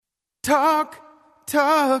Talk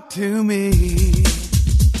to me.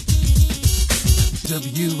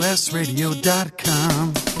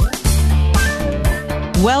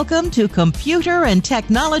 WSRadio.com. Welcome to Computer and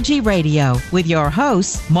Technology Radio with your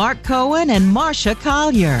hosts, Mark Cohen and Marcia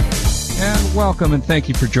Collier. And welcome, and thank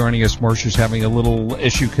you for joining us. Marcia's having a little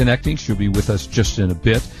issue connecting. She'll be with us just in a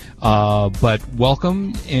bit. But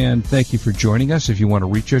welcome, and thank you for joining us. If you want to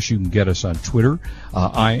reach us, you can get us on Twitter.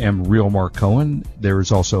 I am Real Mark Cohen. There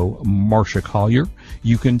is also Marcia Collier.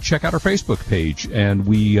 You can check out our Facebook page, and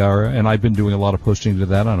I've been doing a lot of posting to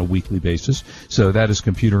that on a weekly basis. So that is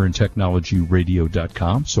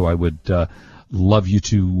computerandtechnologyradio.com. So I would love you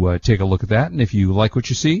to take a look at that, and if you like what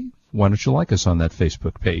you see, why don't you like us on that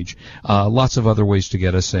Facebook page? Lots of other ways to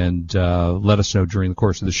get us, and let us know during the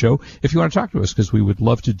course of the show if you want to talk to us, because we would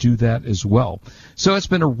love to do that as well. So it's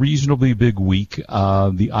been a reasonably big week.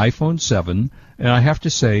 The iPhone 7, and I have to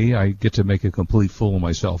say I get to make a complete fool of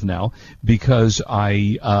myself now, because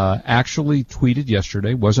I actually tweeted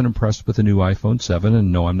yesterday, wasn't impressed with the new iPhone 7,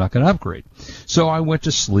 and no, I'm not going to upgrade. So I went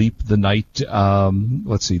to sleep the night,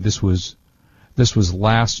 let's see, this was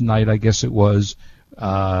last night, I guess it was.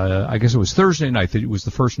 I guess it was Thursday night that it was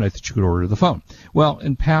the first night that you could order the phone. Well,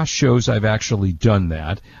 in past shows, I've actually done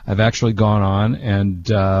that. I've actually gone on and,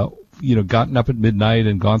 gotten up at midnight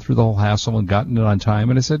and gone through the whole hassle and gotten it on time.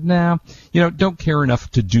 And I said, nah, don't care enough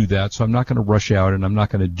to do that, so I'm not going to rush out, and I'm not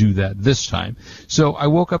going to do that this time. So I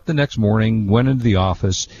woke up the next morning, went into the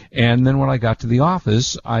office, and then when I got to the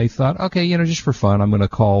office, I thought, okay, just for fun, I'm going to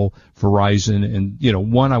call Verizon, and,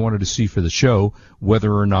 I wanted to see for the show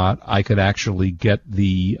whether or not I could actually get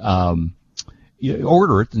the,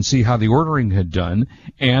 order it and see how the ordering had done,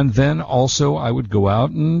 and then also I would go out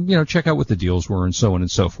and check out what the deals were and so on and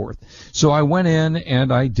so forth. So I went in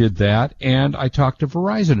and I did that, and I talked to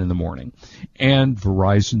Verizon in the morning, and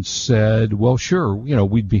Verizon said, well, sure,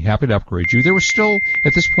 we'd be happy to upgrade you. There was still,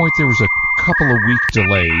 at this point, there was a couple of week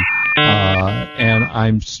delay, and I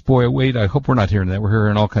hope we're not hearing that. We're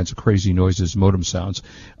hearing all kinds of crazy noises, modem sounds.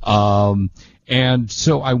 And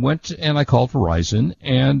so I went and I called Verizon,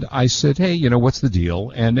 and I said, hey, what's the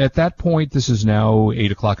deal? And at that point, this is now 8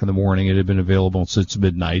 o'clock in the morning. It had been available since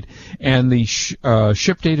midnight. And the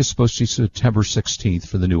ship date is supposed to be September 16th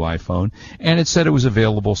for the new iPhone. And it said it was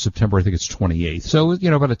available September, I think it's 28th. So,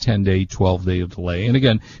 about a 10-day, 12-day delay. And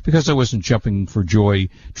again, because I wasn't jumping for joy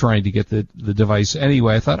trying to get the device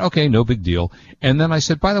anyway, I thought, okay, no big deal. And then I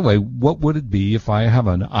said, by the way, what would it be if I have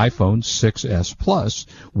an iPhone 6S Plus?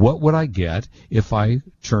 What would I get if I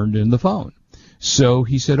turned in the phone? So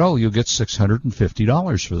he said, oh, you'll get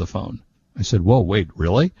 $650 for the phone. I said, whoa, wait,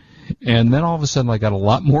 really? And then all of a sudden I got a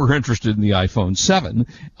lot more interested in the iPhone 7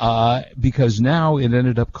 because now it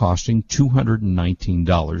ended up costing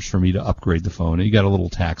 $219 for me to upgrade the phone. And you got a little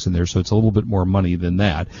tax in there, so it's a little bit more money than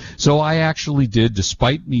that. So I actually did,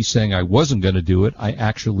 despite me saying I wasn't going to do it, I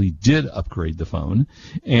actually did upgrade the phone.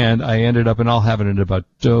 And I ended up, and I'll have it in about,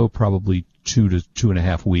 probably 2 to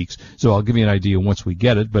 2.5 weeks. So I'll give you an idea once we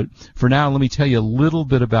get it. But for now, let me tell you a little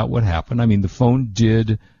bit about what happened. I mean, the phone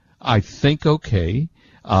did, I think, okay.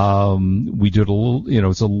 We did a little,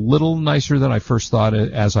 it's a little nicer than I first thought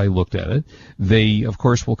as I looked at it. They, of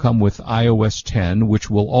course, will come with iOS 10, which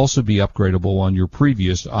will also be upgradable on your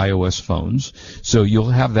previous iOS phones. So you'll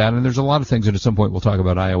have that, and there's a lot of things, and at some point we'll talk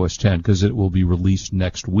about iOS 10 because it will be released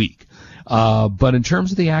next week. But in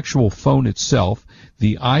terms of the actual phone itself,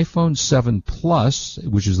 the iPhone 7 Plus,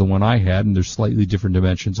 which is the one I had, and there's slightly different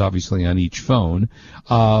dimensions, obviously, on each phone.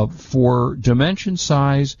 For dimension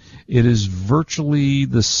size, it is virtually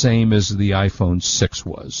the same as the iPhone 6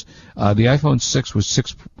 was. The iPhone 6 was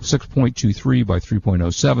 6.23 by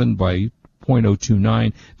 3.07 by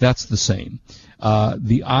 0.029. That's the same.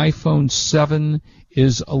 The iPhone 7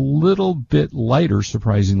 is a little bit lighter,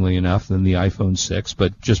 surprisingly enough, than the iPhone 6,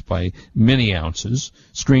 but just by many ounces.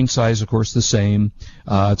 Screen size, of course, the same.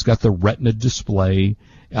 It's got the Retina display.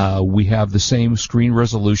 We have the same screen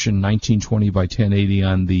resolution, 1920 by 1080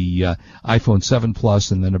 on the iPhone 7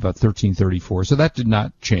 Plus, and then about 1334. So that did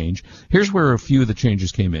not change. Here's where a few of the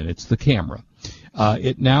changes came in. It's the camera.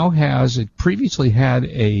 It previously had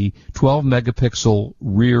a 12-megapixel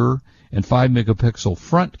rear and 5-megapixel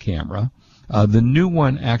front camera. The new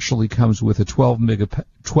one actually comes with a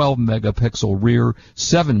 12-megapixel rear,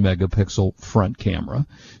 7-megapixel front camera.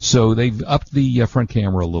 So they've upped the front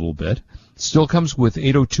camera a little bit. Still comes with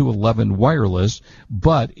 802.11 wireless,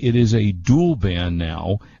 but it is a dual band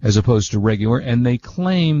now as opposed to regular, and they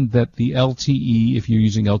claim that the LTE, if you're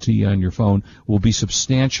using LTE on your phone, will be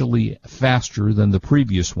substantially faster than the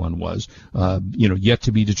previous one was. Yet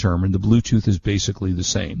to be determined. The Bluetooth is basically the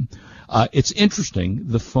same. It's interesting.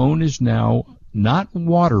 The phone is now not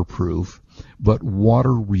waterproof, but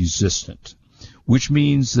water resistant, which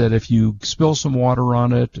means that if you spill some water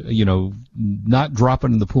on it, not drop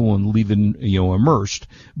it in the pool and leave it, immersed,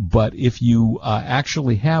 but if you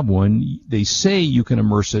actually have one, they say you can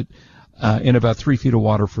immerse it in about 3 feet of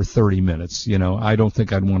water for 30 minutes. I don't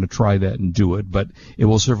think I'd want to try that and do it, but it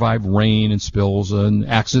will survive rain and spills and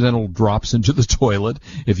accidental drops into the toilet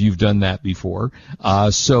if you've done that before.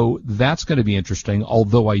 So that's going to be interesting,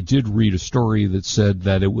 although I did read a story that said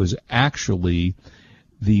that it was actually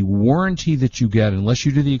the warranty that you get, unless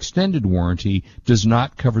you do the extended warranty, does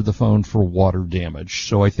not cover the phone for water damage.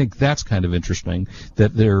 So I think that's kind of interesting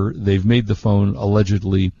that they've made the phone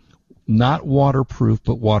allegedly not waterproof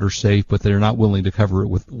but water safe, but they're not willing to cover it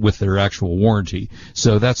with their actual warranty.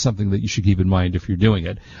 So that's something that you should keep in mind if you're doing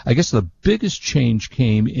it. I guess the biggest change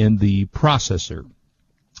came in the processor.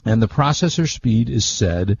 And the processor speed is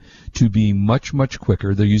said to be much, much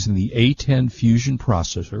quicker. They're using the A10 Fusion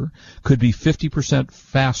processor. Could be 50%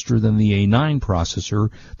 faster than the A9 processor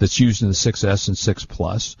that's used in the 6S and 6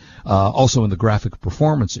 Plus. Also in the graphic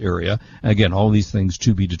performance area. Again, all these things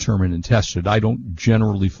to be determined and tested. I don't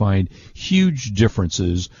generally find huge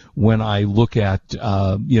differences when I look at,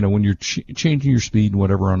 when you're changing your speed and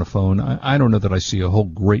whatever on a phone. I don't know that I see a whole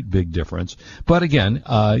great big difference. But again,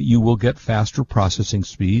 you will get faster processing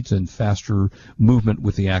speed and faster movement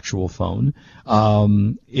with the actual phone.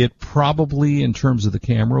 It probably, in terms of the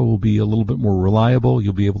camera, will be a little bit more reliable.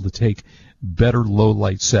 You'll be able to take better low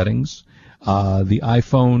light settings. The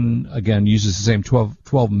iPhone, again, uses the same 12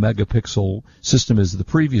 megapixel system as the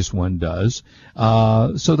previous one does.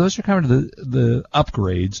 So those are kind of the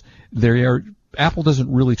upgrades. Apple doesn't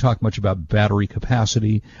really talk much about battery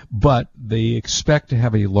capacity, but they expect to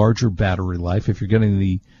have a larger battery life. If you're getting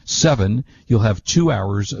the 7, you'll have 2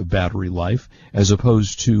 hours of battery life as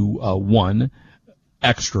opposed to 1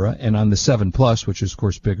 extra. And on the 7 Plus, which is, of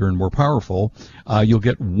course, bigger and more powerful, you'll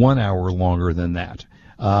get 1 hour longer than that.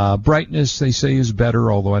 Brightness, they say, is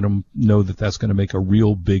better, although I don't know that that's going to make a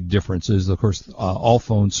real big difference. Of course, all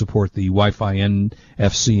phones support the Wi-Fi,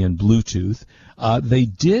 NFC, and Bluetooth. They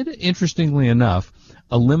did, interestingly enough,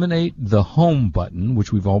 eliminate the home button,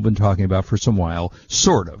 which we've all been talking about for some while,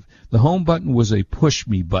 sort of. The home button was a push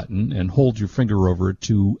me button and hold your finger over it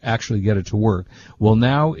to actually get it to work. Well,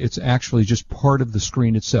 now it's actually just part of the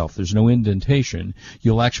screen itself. There's no indentation.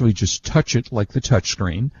 You'll actually just touch it like the touch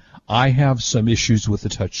screen. I have some issues with the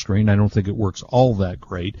touch screen. I don't think it works all that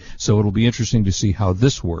great, so it'll be interesting to see how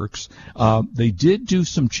this works. They did do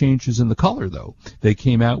some changes in the color, though. They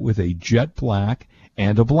came out with a jet black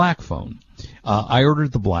and a black phone. I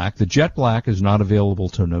ordered the black. The jet black is not available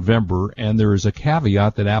till November, and there is a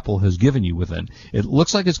caveat that Apple has given you with it. It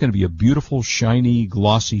looks like it's going to be a beautiful, shiny,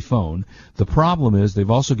 glossy phone. The problem is they've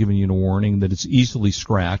also given you a warning that it's easily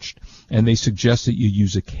scratched, and they suggest that you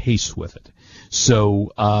use a case with it.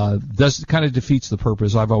 So this kind of defeats the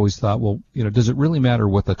purpose. I've always thought, well, does it really matter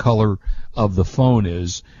what the color of the phone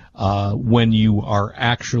is when you are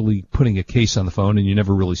actually putting a case on the phone and you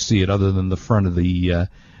never really see it other than the front of the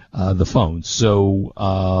phone?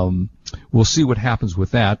 So we'll see what happens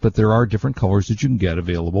with that, but there are different colors that you can get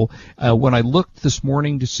available. When I looked this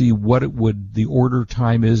morning to see what the order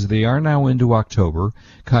time is, they are now into October,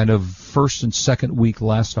 kind of first and second week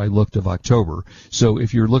last I looked of October. So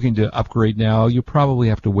if you're looking to upgrade now, you probably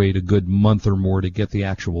have to wait a good month or more to get the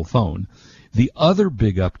actual phone. The other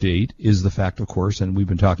big update is the fact, of course, and we've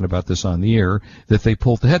been talking about this on the air, that they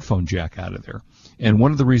pulled the headphone jack out of there. And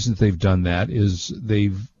one of the reasons they've done that is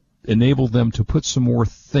they've enabled them to put some more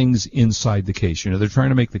things inside the case. They're trying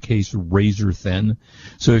to make the case razor thin.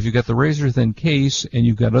 So if you've got the razor thin case and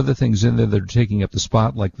you've got other things in there that are taking up the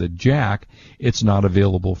spot like the jack, it's not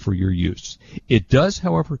available for your use. It does,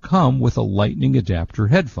 however, come with a lightning adapter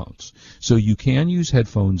headphones. So you can use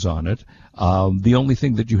headphones on it. The only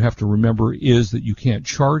thing that you have to remember is that you can't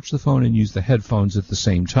charge the phone and use the headphones at the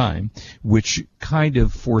same time, which kind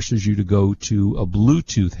of forces you to go to a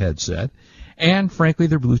Bluetooth headset. And frankly,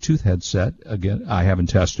 their Bluetooth headset, again, I haven't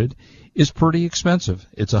tested, is pretty expensive.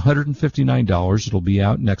 It's $159. It'll be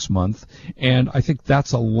out next month. And I think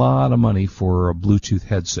that's a lot of money for a Bluetooth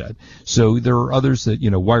headset. So there are others that,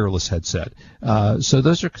 wireless headset. So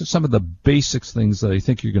those are some of the basics things that I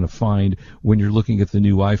think you're going to find when you're looking at the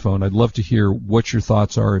new iPhone. I'd love to hear what your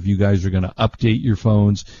thoughts are, if you guys are going to update your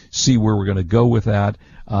phones, see where we're going to go with that.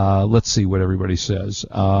 Let's see what everybody says.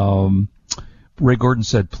 Ray Gordon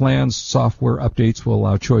said plans software updates will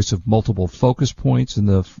allow choice of multiple focus points in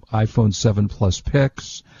the iPhone 7 Plus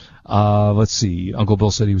picks. Let's see. Uncle Bill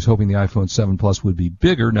said he was hoping the iPhone 7 Plus would be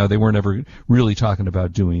bigger. Now, they weren't ever really talking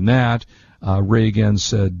about doing that. Ray again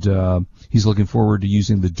said he's looking forward to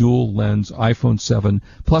using the dual lens iPhone 7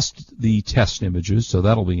 plus the test images, so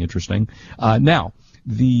that'll be interesting. Now,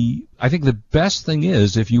 I think the best thing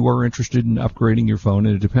is, if you are interested in upgrading your phone,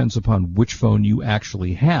 and it depends upon which phone you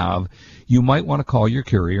actually have, you might want to call your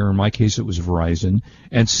carrier, in my case it was Verizon,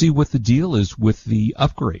 and see what the deal is with the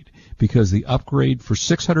upgrade. Because the upgrade for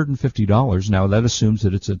 $650, now that assumes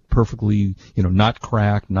that it's a perfectly, not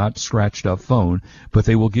cracked, not scratched up phone, but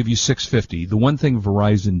they will give you $650. The one thing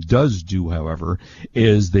Verizon does do, however,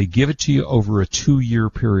 is they give it to you over a 2-year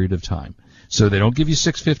period of time. So they don't give you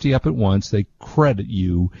 $650 up at once. They credit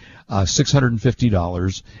you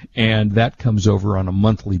 $650, and that comes over on a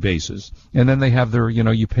monthly basis. And then they have their,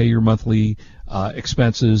 you pay your monthly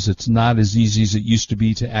expenses. It's not as easy as it used to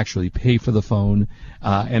be to actually pay for the phone.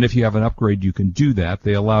 And if you have an upgrade, you can do that.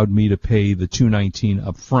 They allowed me to pay the $219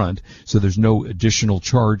 up front, so there's no additional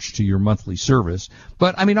charge to your monthly service.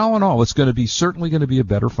 But, all in all, it's certainly going to be a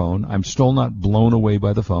better phone. I'm still not blown away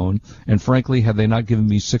by the phone. And frankly, had they not given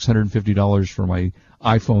me $650 for my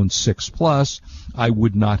iPhone 6 Plus, I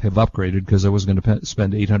would not have upgraded because I was going to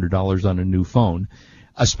spend $800 on a new phone,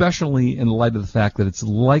 especially in light of the fact that it's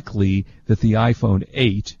likely that the iPhone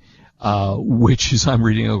 8, which is, I'm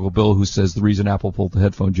reading Uncle Bill who says the reason Apple pulled the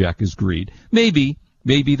headphone jack is greed. Maybe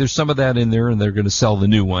there's some of that in there and they're going to sell the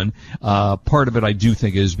new one. Part of it I do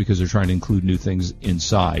think is because they're trying to include new things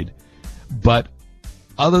inside. But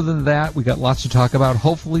other than that, we got lots to talk about.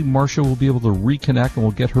 Hopefully, Marcia will be able to reconnect and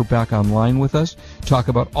we'll get her back online with us, talk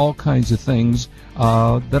about all kinds of things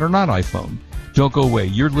that are not iPhone. Don't go away.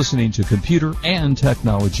 You're listening to Computer and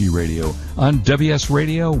Technology Radio. On WS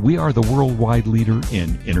Radio, we are the worldwide leader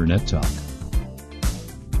in Internet talk.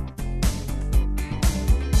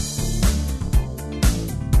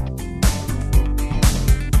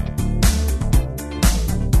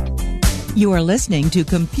 You are listening to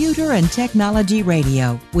Computer and Technology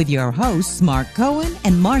Radio with your hosts, Mark Cohen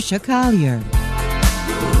and Marcia Collier.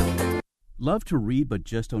 Love to read but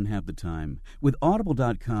just don't have the time? With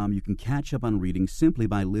Audible.com, you can catch up on reading simply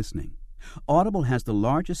by listening. Audible has the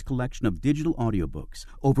largest collection of digital audiobooks,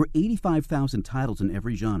 over 85,000 titles in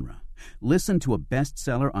every genre. Listen to a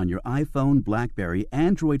bestseller on your iPhone, BlackBerry,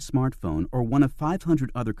 Android smartphone, or one of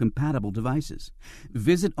 500 other compatible devices.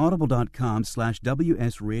 Visit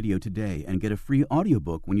audible.com/WSRadio today and get a free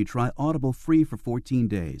audiobook when you try Audible free for 14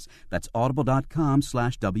 days. That's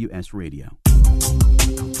audible.com/WSRadio.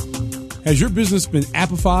 Has your business been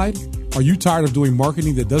appified? Are you tired of doing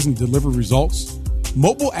marketing that doesn't deliver results?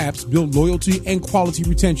 Mobile apps build loyalty and quality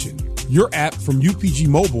retention. Your app from UPG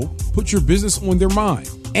Mobile puts your business on their mind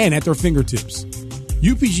and at their fingertips.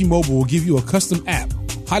 UPG Mobile will give you a custom app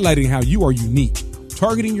highlighting how you are unique,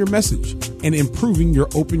 targeting your message, and improving your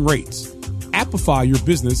open rates. Appify your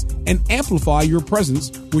business and amplify your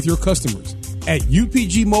presence with your customers at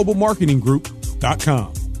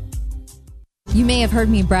upgmobilemarketinggroup.com. You may have heard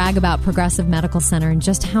me brag about Progressive Medical Center and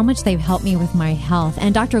just how much they've helped me with my health.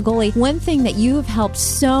 And Dr. Goley, one thing that you have helped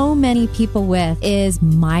so many people with is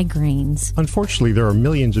migraines. Unfortunately, there are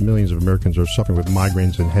millions and millions of Americans who are suffering with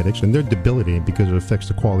migraines and headaches, and they're debilitating because it affects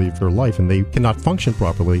the quality of their life, and they cannot function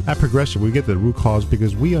properly. At Progressive, we get to the root cause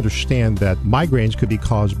because we understand that migraines could be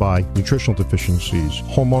caused by nutritional deficiencies,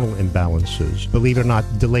 hormonal imbalances, believe it or not,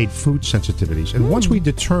 delayed food sensitivities. And once we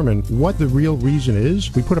determine what the real reason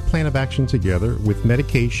is, we put a plan of action together with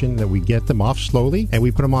medication that we get them off slowly, and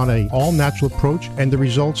we put them on an all-natural approach, and the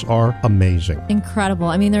results are amazing. Incredible.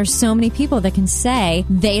 I mean, there's so many people that can say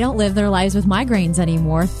they don't live their lives with migraines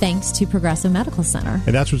anymore thanks to Progressive Medical Center.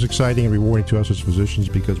 And that's what's exciting and rewarding to us as physicians,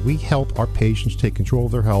 because we help our patients take control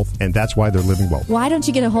of their health, and that's why they're living well. Why don't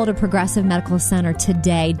you get a hold of Progressive Medical Center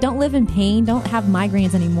today? Don't live in pain. Don't have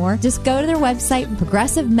migraines anymore. Just go to their website,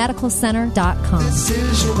 progressivemedicalcenter.com. This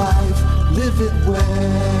is your life. Live it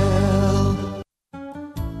well.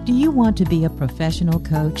 Do you want to be a professional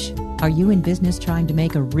coach? Are you in business trying to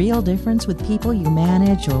make a real difference with people you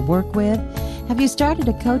manage or work with? Have you started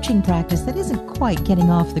a coaching practice that isn't quite getting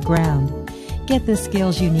off the ground? Get the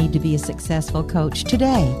skills you need to be a successful coach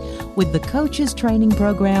today with the Coaches Training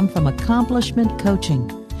Program from Accomplishment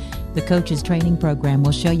Coaching. The Coaches Training Program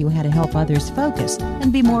will show you how to help others focus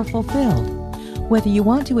and be more fulfilled. Whether you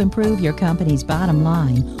want to improve your company's bottom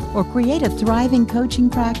line or create a thriving coaching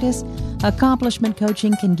practice, Accomplishment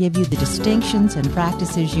Coaching can give you the distinctions and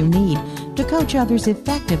practices you need to coach others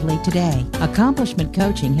effectively today. Accomplishment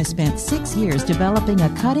Coaching has spent 6 years developing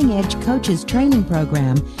a cutting-edge coaches training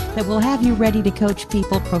program that will have you ready to coach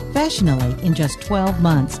people professionally in just 12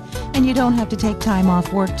 months, and you don't have to take time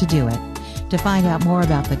off work to do it. To find out more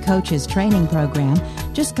about the coaches training program,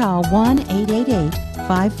 just call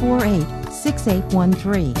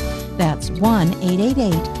 1-888-548-6813. That's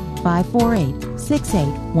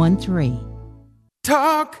 1-888-548-6813.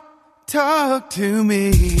 Talk to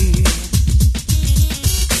me.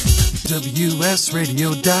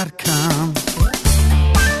 WSRadio.com.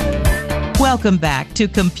 Welcome back to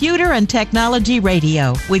Computer and Technology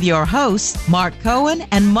Radio with your hosts, Mark Cohen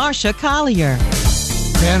and Marcia Collier.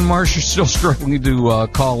 And Marcia's still struggling to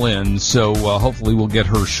call in, so hopefully we'll get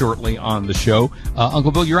her shortly on the show.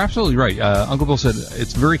 Uncle Bill, you're absolutely right. Uncle Bill said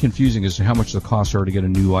it's very confusing as to how much the costs are to get a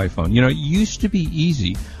new iPhone. You know, it used to be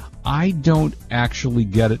easy. I don't actually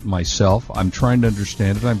get it myself. I'm trying to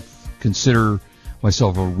understand it. I consider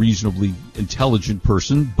myself a reasonably intelligent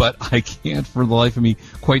person, but I can't for the life of me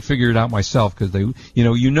quite figure it out myself, because they,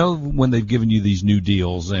 you know when they've given you these new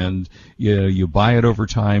deals and you buy it over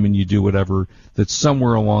time and you do whatever, that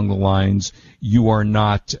somewhere along the lines you are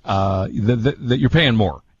not that you're paying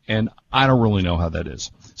more, and I don't really know how that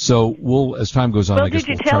is. So we'll, as time goes on, well, I guess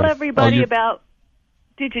did you tell everybody about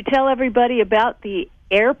the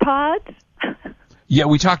AirPods? Yeah,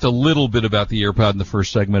 we talked a little bit about the AirPod in the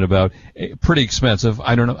first segment, about pretty expensive.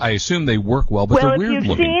 I don't know. I assume they work well, but they're weird looking.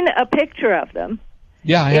 Well, if you've seen a picture of them.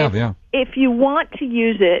 Yeah, I have, yeah. If you want to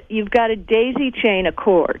use it, you've got a daisy chain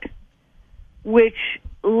Accord, which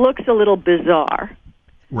looks a little bizarre.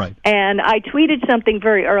 Right. And I tweeted something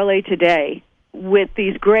very early today with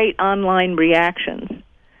these great online reactions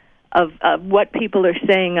of what people are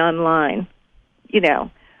saying online. You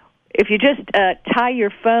know, if you just tie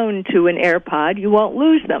your phone to an AirPod, you won't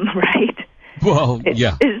lose them, right? Well,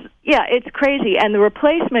 yeah. It's crazy. And the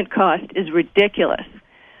replacement cost is ridiculous.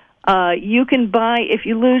 You can buy, if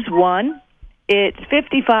you lose one, it's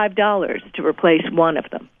 $55 to replace one of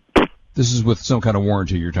them. This is with some kind of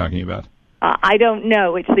warranty you're talking about. I don't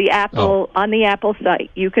know. It's the Apple, on the Apple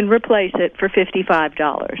site. You can replace it for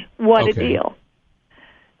 $55. What a deal.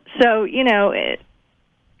 So,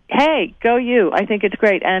 hey, go you. I think it's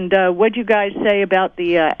great. And what'd you guys say about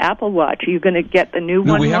the Apple Watch? Are you going to get the new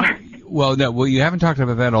one? Well, you haven't talked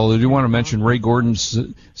about that, although I do want to mention Ray Gordon's,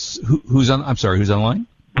 who's online?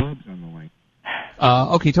 Bob's on the line.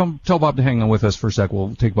 Okay, tell Bob to hang on with us for a sec.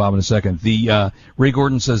 We'll take Bob in a second. The Ray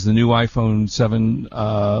Gordon says the new iPhone 7,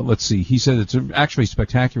 let's see, he said it's actually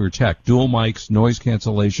spectacular tech, dual mics, noise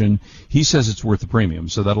cancellation. He says it's worth the premium,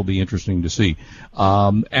 so that'll be interesting to see.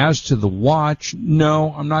 As to the watch,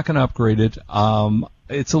 no, I'm not going to upgrade it.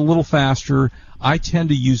 It's a little faster. I tend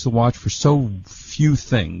to use the watch for so few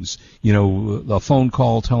things, a phone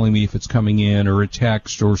call telling me if it's coming in, or a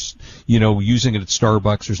text, or, using it at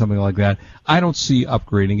Starbucks or something like that. I don't see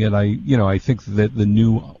upgrading it. I think that the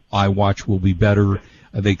new iWatch will be better.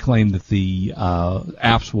 They claim that the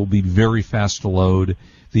apps will be very fast to load.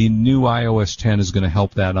 The new iOS 10 is going to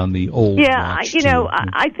help that on the old watch.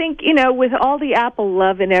 I think, with all the Apple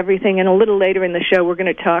love and everything, and a little later in the show we're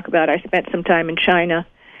going to talk about, I spent some time in China,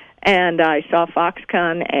 and I saw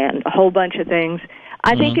Foxconn and a whole bunch of things.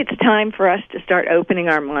 I think it's time for us to start opening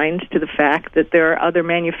our minds to the fact that there are other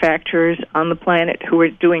manufacturers on the planet who are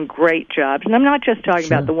doing great jobs. And I'm not just talking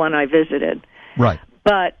about the one I visited. Right.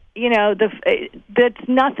 But, that's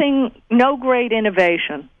nothing, no great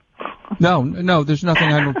innovation. No, there's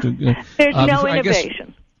nothing I don't do. There's no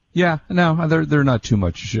innovation. They're not too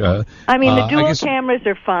much. The dual cameras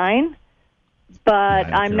are fine,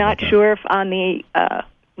 but I'm not sure if on the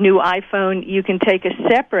new iPhone you can take a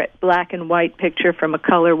separate black and white picture from a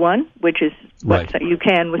color one, which is what you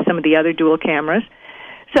can with some of the other dual cameras.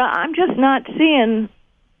 So I'm just not seeing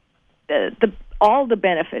all the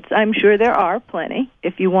benefits. I'm sure there are plenty.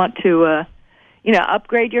 If you want to,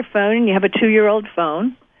 upgrade your phone and you have a 2-year-old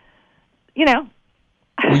phone,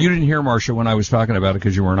 Well, you didn't hear, Marcia, when I was talking about it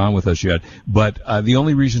because you weren't on with us yet. But the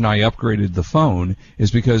only reason I upgraded the phone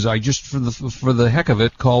is because I just, for the heck of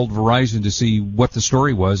it, called Verizon to see what the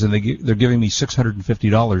story was, and they're giving me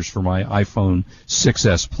 $650 for my iPhone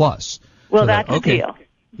 6S Plus. Well, so that's a deal.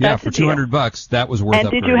 Yeah, for $200, that was worth.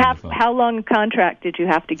 And did you have how long a contract did you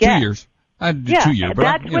have to get? 2 years. I did 2 years. But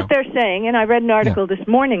that's what they're saying. And I read an article this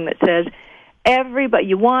morning that says everybody,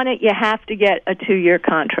 you want it, you have to get a 2-year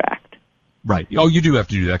contract. Right. Oh, you do have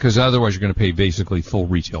to do that, because otherwise you're going to pay basically full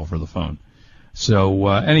retail for the phone. So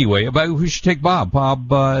anyway, we should take Bob. Bob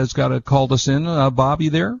has called us in. Bob, you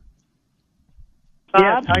there?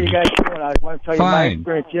 Yes, how you guys doing? I want to tell you my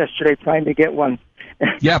experience yesterday trying to get one.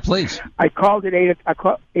 Yeah, please. I called at 8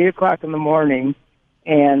 o'clock in the morning,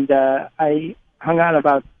 and I hung on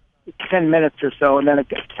about 10 minutes or so, and then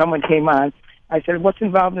someone came on. I said, what's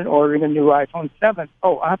involved in ordering a new iPhone 7?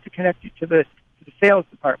 Oh, I'll have to connect you to the sales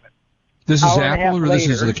department. This is Apple, or this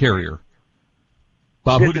is the carrier?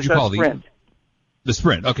 Bob, who did you call? Sprint. The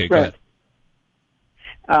Sprint. Okay, Sprint. go ahead.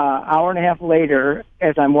 Hour and a half later,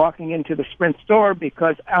 as I'm walking into the Sprint store,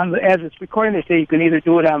 because as it's recording, they say you can either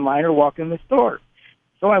do it online or walk in the store.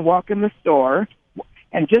 So I walk in the store,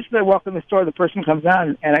 and just as I walk in the store, the person comes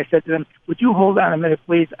on, and I said to them, would you hold on a minute,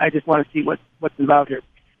 please? I just want to see what's involved here.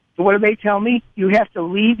 So what do they tell me? You have to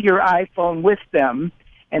leave your iPhone with them,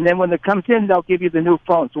 and then when it comes in, they'll give you the new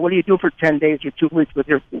phone. So what do you do for 10 days or 2 weeks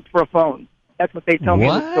for a phone? That's what they tell me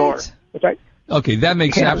in the store. Okay, that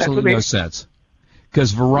makes absolutely no sense.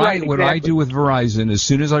 Because Right, what I do with Verizon, as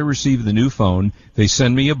soon as I receive the new phone, they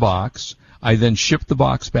send me a box. I then ship the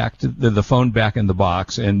box back to the phone back in the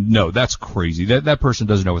box, and no, that's crazy. That person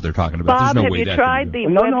doesn't know what they're talking about. Bob, There's no way that tried the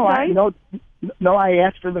website? No, I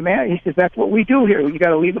asked for the man. He says, that's what we do here. You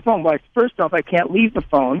got to leave the phone. Well, first off, I can't leave the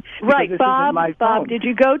phone. Right, this Bob, isn't my phone. did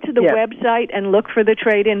you go to the website and look for the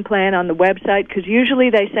trade-in plan on the website? Because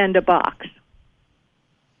usually they send a box.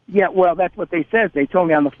 Yeah, well, that's what they said. They told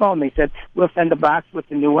me on the phone. They said, we'll send a box with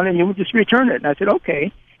the new one, and you will just return it. And I said,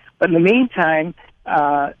 okay. But in the meantime,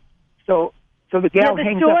 so the gal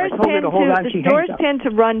hangs up. I told her to hold on. The stores tend to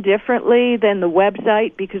run differently than the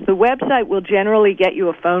website, because the website will generally get you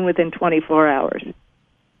a phone within 24 hours.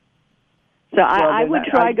 So I would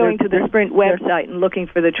try going to the Sprint website and looking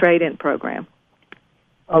for the trade-in program.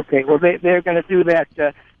 Okay, well, they're going to do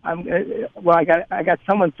that. I got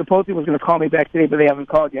someone supposedly was going to call me back today, but they haven't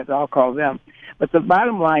called yet, so I'll call them. But the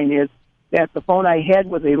bottom line is that the phone I had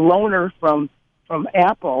was a loaner from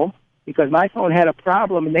Apple, because my phone had a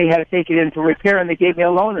problem, and they had to take it in for repair, and they gave me a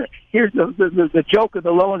loaner. Here's the joke of the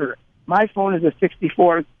loaner. My phone is a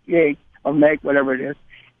 64 gig or meg, whatever it is,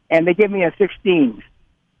 and they give me a 16.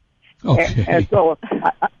 Okay. And so...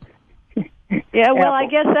 Yeah, well, I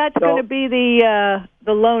guess that's going to be the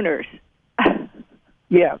loaners.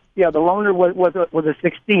 Yeah, the loaner was a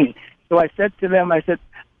 16. So I said to them,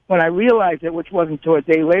 when I realized it, which wasn't until a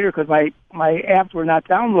day later, because my apps were not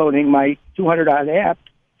downloading, my 200-odd apps,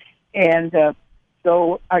 and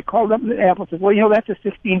so I called up Apple and said, well, that's a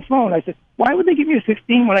 16 phone. I said, why would they give me a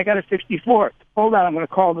 16 when I got a 64? Hold on, I'm going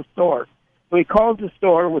to call the store. So he called the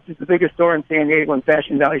store, which is the biggest store in San Diego, in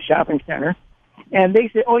Fashion Valley Shopping Center, and they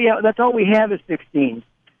said, oh, yeah, that's all we have is 16.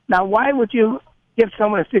 Now, why would you give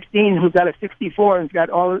someone a 16 who's got a 64 and got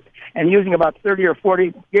and using about 30 or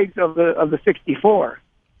 40 gigs of the 64?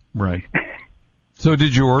 Right. So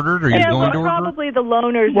did you order it, or are you going to order it? Probably the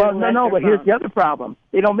loaners. Well, no, but here's the other problem.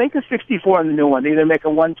 They don't make a 64 in the new one. They either make a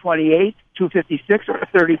 128, 256, or a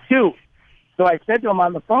 32. So I said to them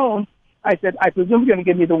on the phone, I said, I presume you're going to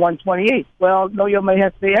give me the 128. Well, no, you may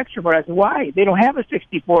have to pay extra for it. I said, why? They don't have a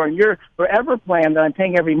 64 in your Forever plan that I'm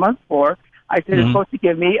paying every month for. I said, it's supposed to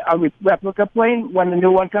give me a replica plane when the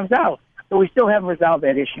new one comes out. So we still haven't resolved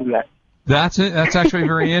that issue yet. That's it. That's actually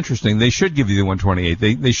very interesting. They should give you the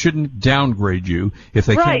 128. They shouldn't downgrade you if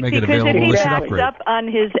they can't make it available. Right, because if he backs up on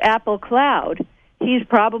his Apple Cloud, he's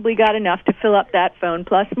probably got enough to fill up that phone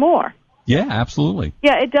plus more. Yeah, absolutely.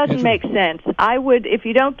 Yeah, it doesn't make sense. I would, if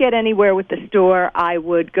you don't get anywhere with the store, I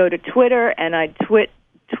would go to Twitter and I'd tweet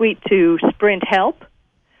to Sprint Help,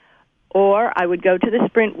 or I would go to the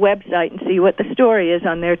Sprint website and see what the story is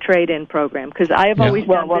on their trade-in program, because I have always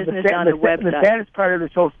done business on the website. The saddest part of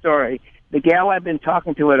this whole story, the gal I've been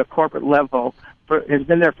talking to at a corporate level has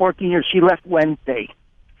been there 14 years. She left Wednesday.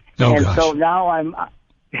 So now I'm...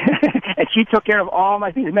 and she took care of all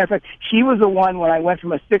my things. As a matter of fact, she was the one when I went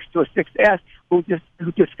from a 6 to a 6S who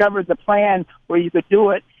discovered the plan where you could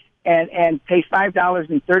do it and pay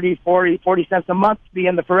 $5.30, 40 cents a month to be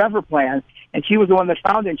in the Forever plan. And she was the one that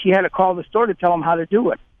found it, and she had to call the store to tell them how to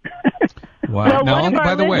do it. Wow. Well, now, one of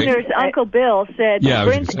our listeners, Uncle Bill, said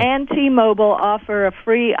Sprint and T-Mobile offer a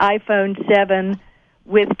free iPhone 7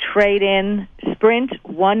 with trade-in. Sprint,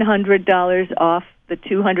 $100 off the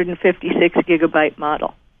 256-gigabyte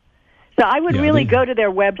model. So I would really go to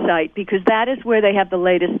their website, because that is where they have the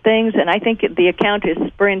latest things, and I think the account is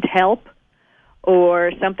Sprint Help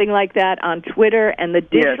or something like that on Twitter, and the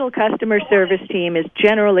digital customer service team is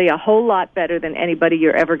generally a whole lot better than anybody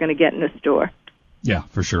you're ever going to get in a store. Yeah,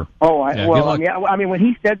 for sure. Oh, I mean, when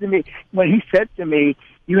he said to me,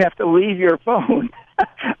 you have to leave your phone,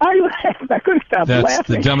 I laughed. I couldn't stop laughing. That's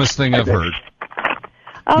the dumbest thing I've heard.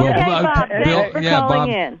 Okay, Bob, thanks for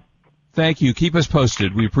calling in. Thank you. Keep us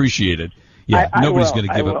posted. We appreciate it. Yeah, nobody's going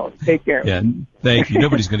to give up. Take care. Yeah, thank you.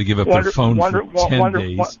 Nobody's going to give up their phone for 10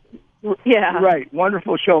 days. Yeah. Right.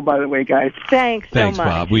 Wonderful show, by the way, guys. Thanks so much.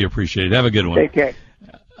 Bob. We appreciate it. Have a good one. Take care.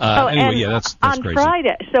 Anyway, yeah, that's on crazy.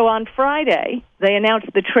 On Friday, they announced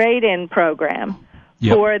the trade-in program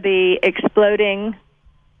for the exploding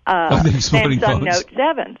Samsung phones. Note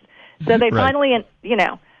 7s. So they finally,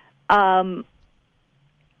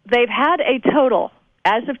 they've had a total,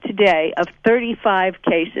 as of today, of 35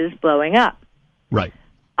 cases blowing up. Right.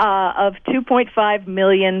 Of 2.5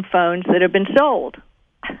 million phones that have been sold.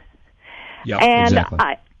 Yeah, and exactly.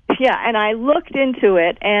 I looked into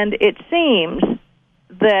it, and it seems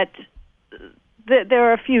that there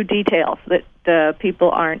are a few details that people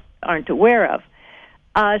aren't aware of.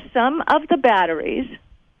 Some of the batteries,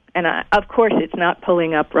 and of course it's not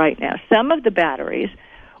pulling up right now, some of the batteries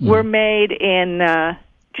were made in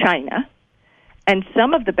China, and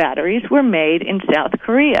some of the batteries were made in South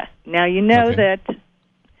Korea. Now you know that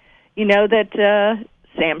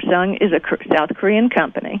Samsung is a South Korean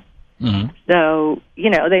company. Mm-hmm. So,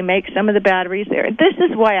 they make some of the batteries there. This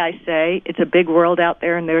is why I say it's a big world out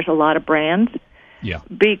there and there's a lot of brands. Yeah.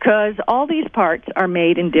 Because all these parts are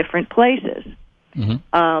made in different places.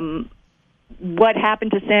 Mm-hmm. What happened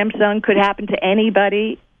to Samsung could happen to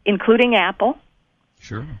anybody, including Apple.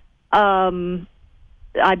 Sure. I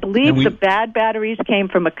believe the bad batteries came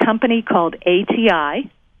from a company called ATI.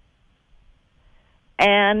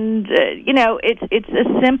 And, it's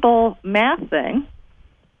a simple math thing.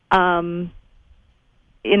 In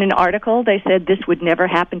an article, they said this would never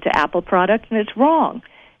happen to Apple products, and it's wrong.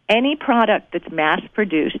 Any product that's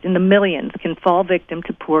mass-produced in the millions can fall victim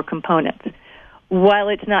to poor components. While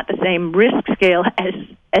it's not the same risk scale as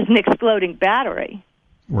an exploding battery,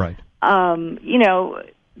 right?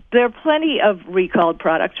 There are plenty of recalled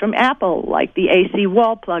products from Apple, like the AC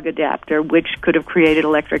wall plug adapter, which could have created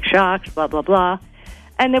electric shocks, blah, blah, blah.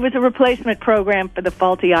 And there was a replacement program for the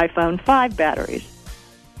faulty iPhone 5 batteries.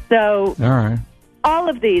 So all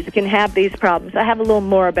of these can have these problems. I have a little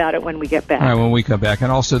more about it when we get back. All right, when we come back.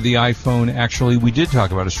 And also the iPhone, actually, we did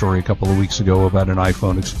talk about a story a couple of weeks ago about an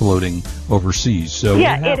iPhone exploding overseas. So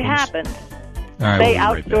yeah, it happened. All right, they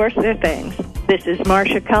outsource their things. This is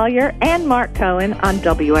Marcia Collier and Mark Cohen on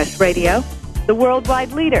WS Radio, the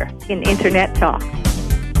worldwide leader in Internet talk.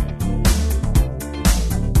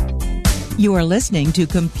 You are listening to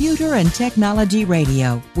Computer and Technology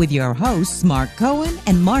Radio with your hosts, Mark Cohen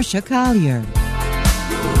and Marcia Collier.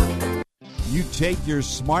 You take your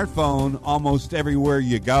smartphone almost everywhere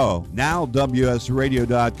you go. Now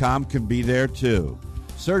WSRadio.com can be there too.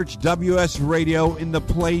 Search WS Radio in the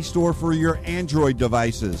Play Store for your Android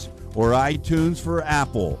devices or iTunes for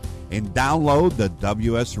Apple and download the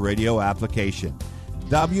WS Radio application.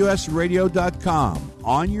 WSRadio.com,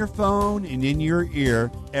 on your phone and in your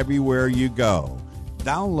ear everywhere you go.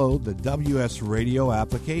 Download the WS Radio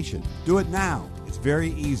application. Do it now. It's very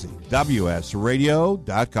easy.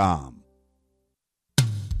 WSRadio.com.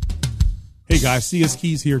 Hey guys, CS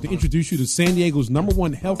Keys here to introduce you to San Diego's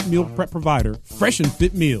 #1 health meal prep provider, Fresh and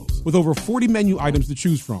Fit Meals. With over 40 menu items to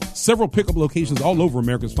choose from, several pickup locations all over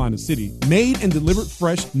America's finest city, made and delivered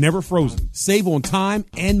fresh, never frozen. Save on time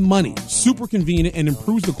and money. Super convenient and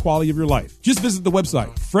improves the quality of your life. Just visit the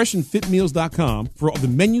website, freshandfitmeals.com, for all the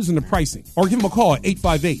menus and the pricing. Or give them a call at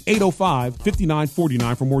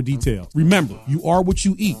 858-805-5949 for more details. Remember, you are what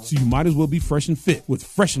you eat, so you might as well be fresh and fit with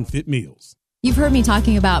Fresh and Fit Meals. You've heard me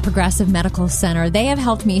talking about Progressive Medical Center. They have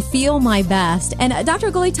helped me feel my best. And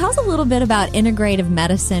Dr. Goley, tell us a little bit about integrative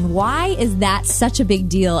medicine. Why is that such a big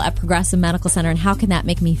deal at Progressive Medical Center, and how can that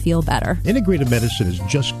make me feel better? Integrative medicine is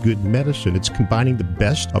just good medicine. It's combining the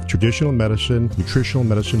best of traditional medicine, nutritional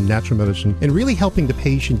medicine, natural medicine, and really helping the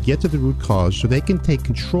patient get to the root cause so they can take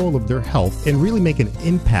control of their health and really make an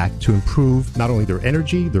impact to improve not only their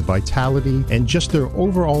energy, their vitality, and just their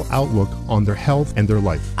overall outlook on their health and their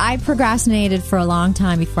life. I procrastinated for a long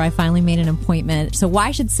time before I finally made an appointment. So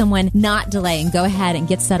why should someone not delay and go ahead and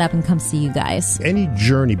get set up and come see you guys? Any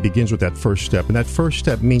journey begins with that first step, and that first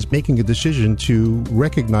step means making a decision to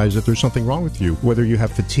recognize that there's something wrong with you. Whether you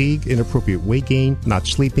have fatigue, inappropriate weight gain, not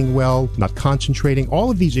sleeping well, not concentrating,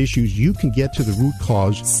 all of these issues, you can get to the root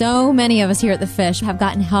cause. So many of us here at The Fish have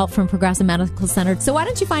gotten help from Progressive Medical Center. So why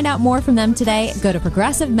don't you find out more from them today? Go to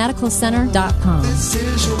progressivemedicalcenter.com. This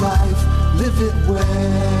is your life. Live it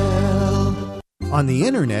well. On the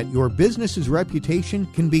internet, your business's reputation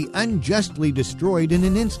can be unjustly destroyed in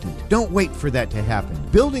an instant. Don't wait for that to happen.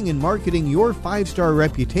 Building and marketing your 5-star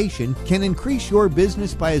reputation can increase your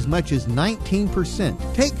business by as much as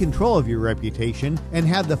 19%. Take control of your reputation and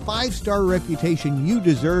have the 5-star reputation you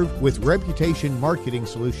deserve with Reputation Marketing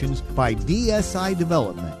Solutions by DSI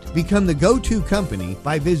Development. Become the go-to company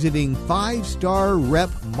by visiting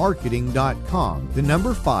 5starrepmarketing.com. The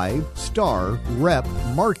number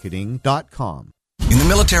 5starrepmarketing.com. In the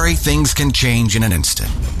military, things can change in an instant.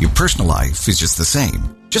 Your personal life is just the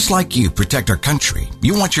same. Just like you protect our country,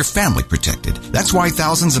 you want your family protected. That's why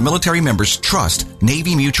thousands of military members trust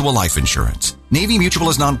Navy Mutual Life Insurance. Navy Mutual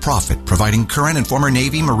is nonprofit, providing current and former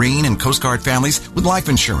Navy, Marine, and Coast Guard families with life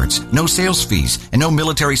insurance, no sales fees, and no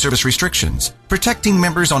military service restrictions. Protecting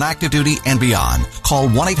members on active duty and beyond. Call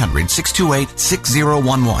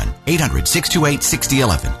 1-800-628-6011.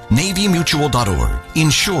 800-628-6011. NavyMutual.org.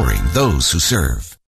 Insuring those who serve.